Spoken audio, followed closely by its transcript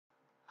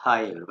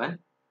Hi everyone.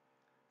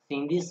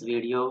 In this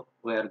video,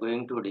 we are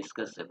going to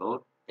discuss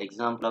about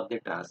example of the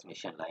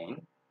transmission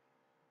line,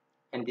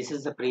 and this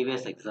is the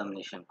previous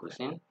examination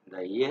question in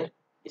the year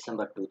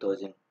December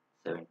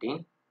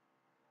 2017.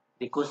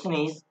 The question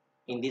is,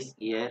 in this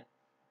year,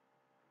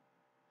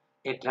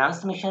 a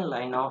transmission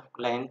line of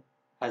length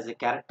has a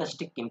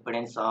characteristic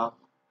impedance of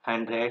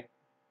 100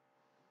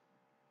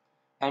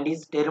 and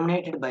is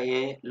terminated by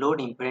a load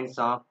impedance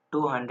of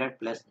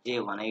 200 plus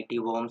J180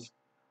 ohms.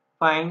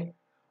 Find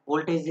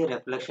voltage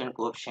reflection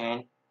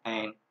coefficient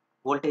and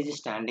voltage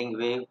standing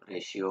wave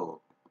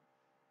ratio.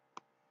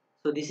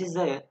 So this is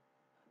the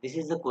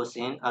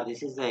question, or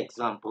this is the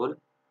example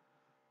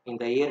in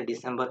the year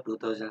December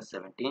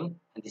 2017, and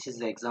this is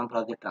the example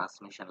of the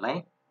transmission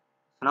line.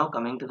 So now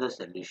coming to the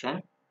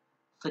solution.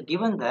 So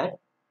given that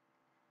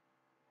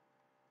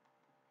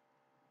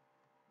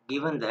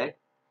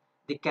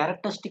the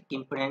characteristic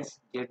impedance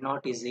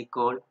Z0 is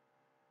equal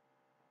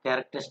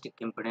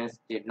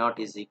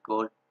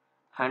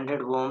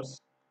 100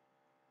 ohms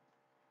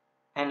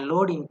and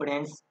load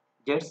impedance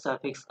Z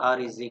suffix R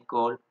is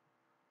equal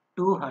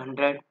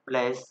 200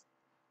 plus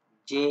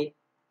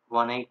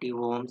J180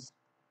 ohms.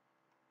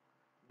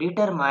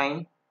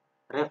 Determine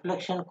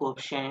voltage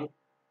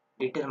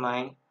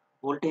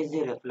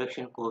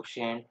reflection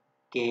coefficient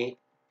K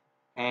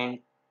and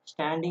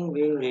standing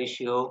wave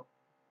ratio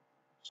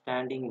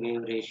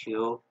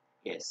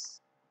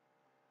S.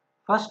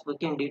 First we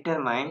can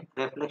determine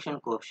reflection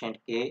coefficient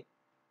K.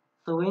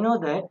 So we know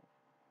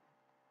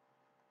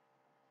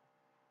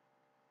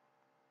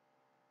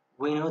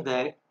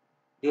that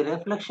the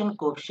reflection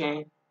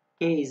coefficient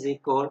K is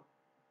equal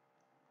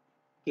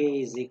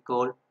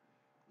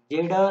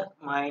ZR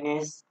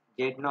minus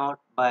Z0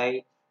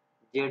 by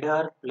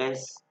ZR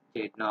plus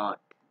Z0.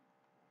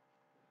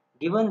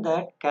 Given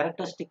that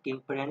characteristic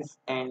impedance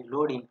and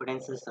load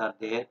impedances are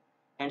there,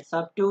 and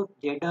substitute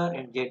ZR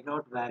and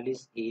Z0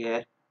 values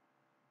here,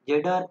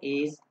 ZR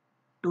is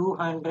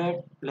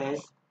 200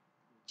 plus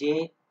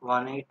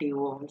J180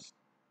 ohms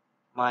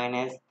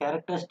minus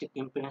characteristic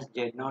impedance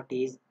Z0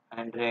 is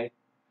 100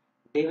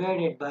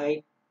 divided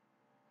by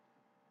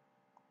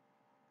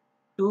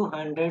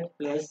 200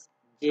 plus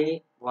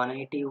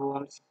J180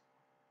 ohms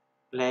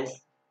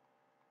plus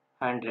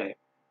 100.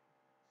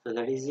 So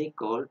that is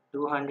equal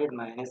 200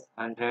 minus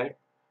 100,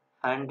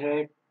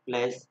 100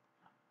 plus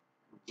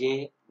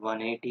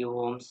J180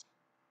 ohms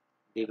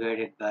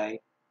divided by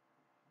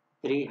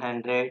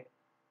 300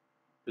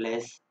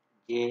 plus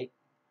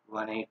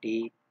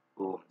J180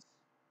 ohms.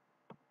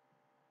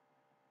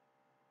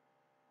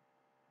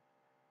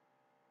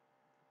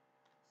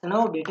 So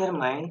now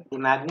determine the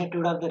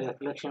magnitude of the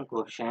reflection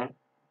coefficient.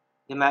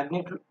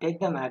 Take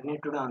the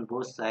magnitude on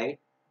both sides.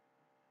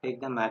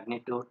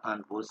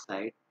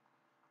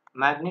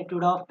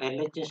 Magnitude of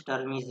LHS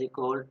term is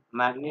equal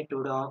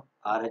magnitude of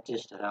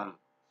RHS term.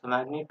 So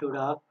magnitude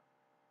of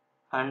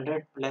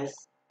 100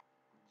 plus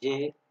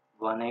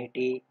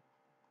J180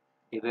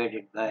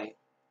 divided by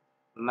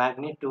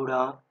magnitude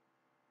of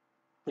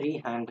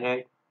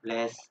 300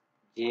 plus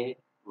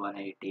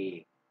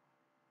J180.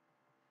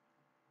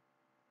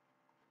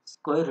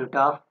 Square root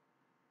of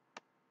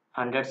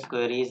 100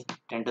 square is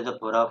 10 to the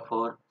power of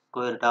 4.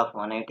 Square root of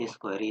 180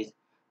 square is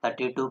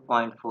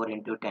 32.4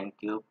 into 10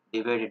 cube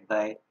divided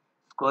by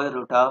square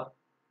root of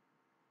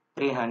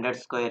 300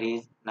 square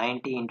is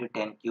 90 into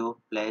 10 cube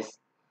plus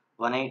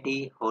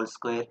 180 whole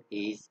square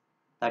is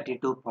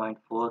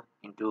 32.4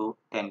 into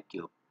 10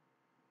 cube.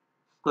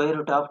 Square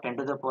root of 10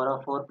 to the power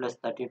of 4 plus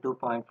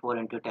 32.4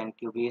 into 10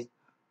 cube is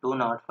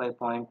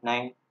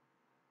 205.9.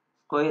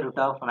 Square root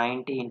of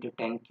 90 into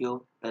 10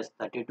 cube plus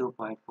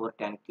 32.4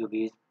 10 cube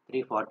is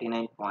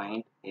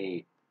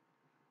 349.8.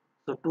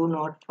 So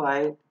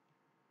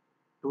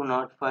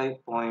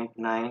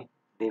 205.9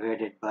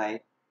 divided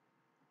by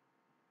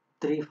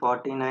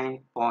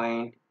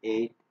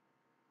 349.8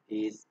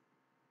 is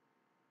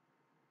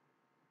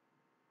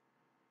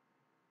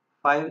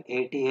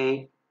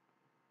 588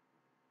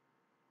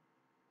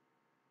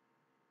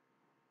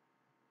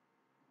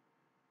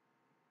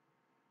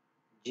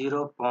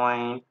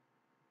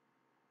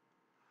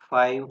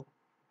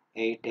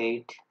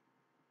 0.588.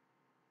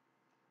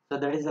 So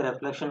that is the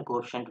reflection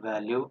coefficient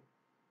value.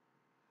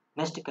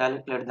 Next,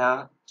 calculate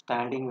the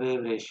standing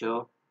wave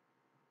ratio.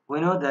 We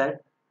know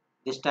that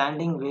the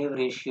standing wave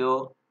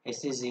ratio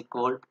S is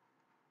equal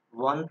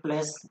 1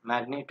 plus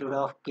magnitude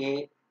of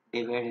K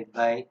divided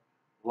by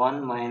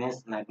 1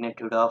 minus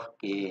magnitude of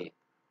K.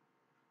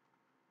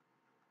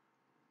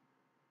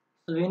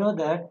 So we know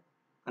that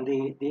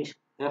the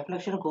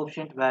reflection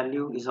coefficient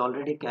value is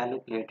already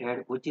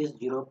calculated, which is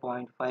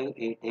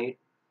 0.588.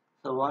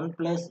 So 1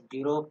 plus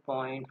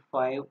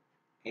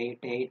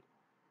 0.588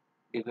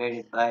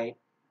 divided by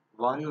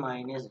 1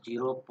 minus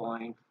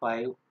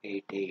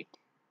 0.588.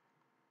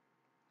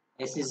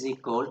 S is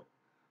equal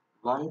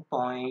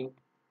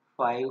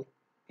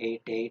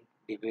 1.588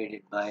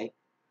 divided by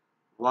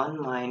 1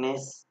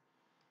 minus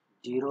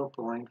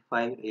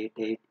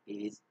 0.588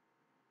 is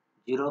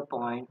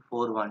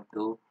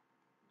 0.412.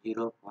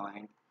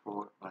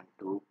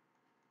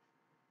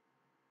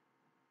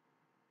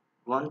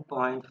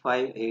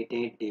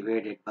 1.588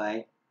 divided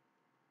by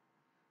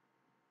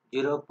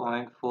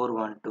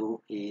 0.412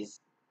 is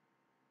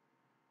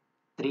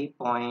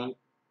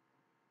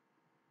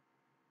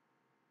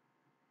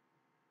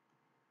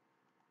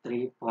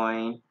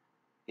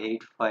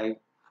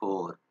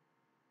 3.854.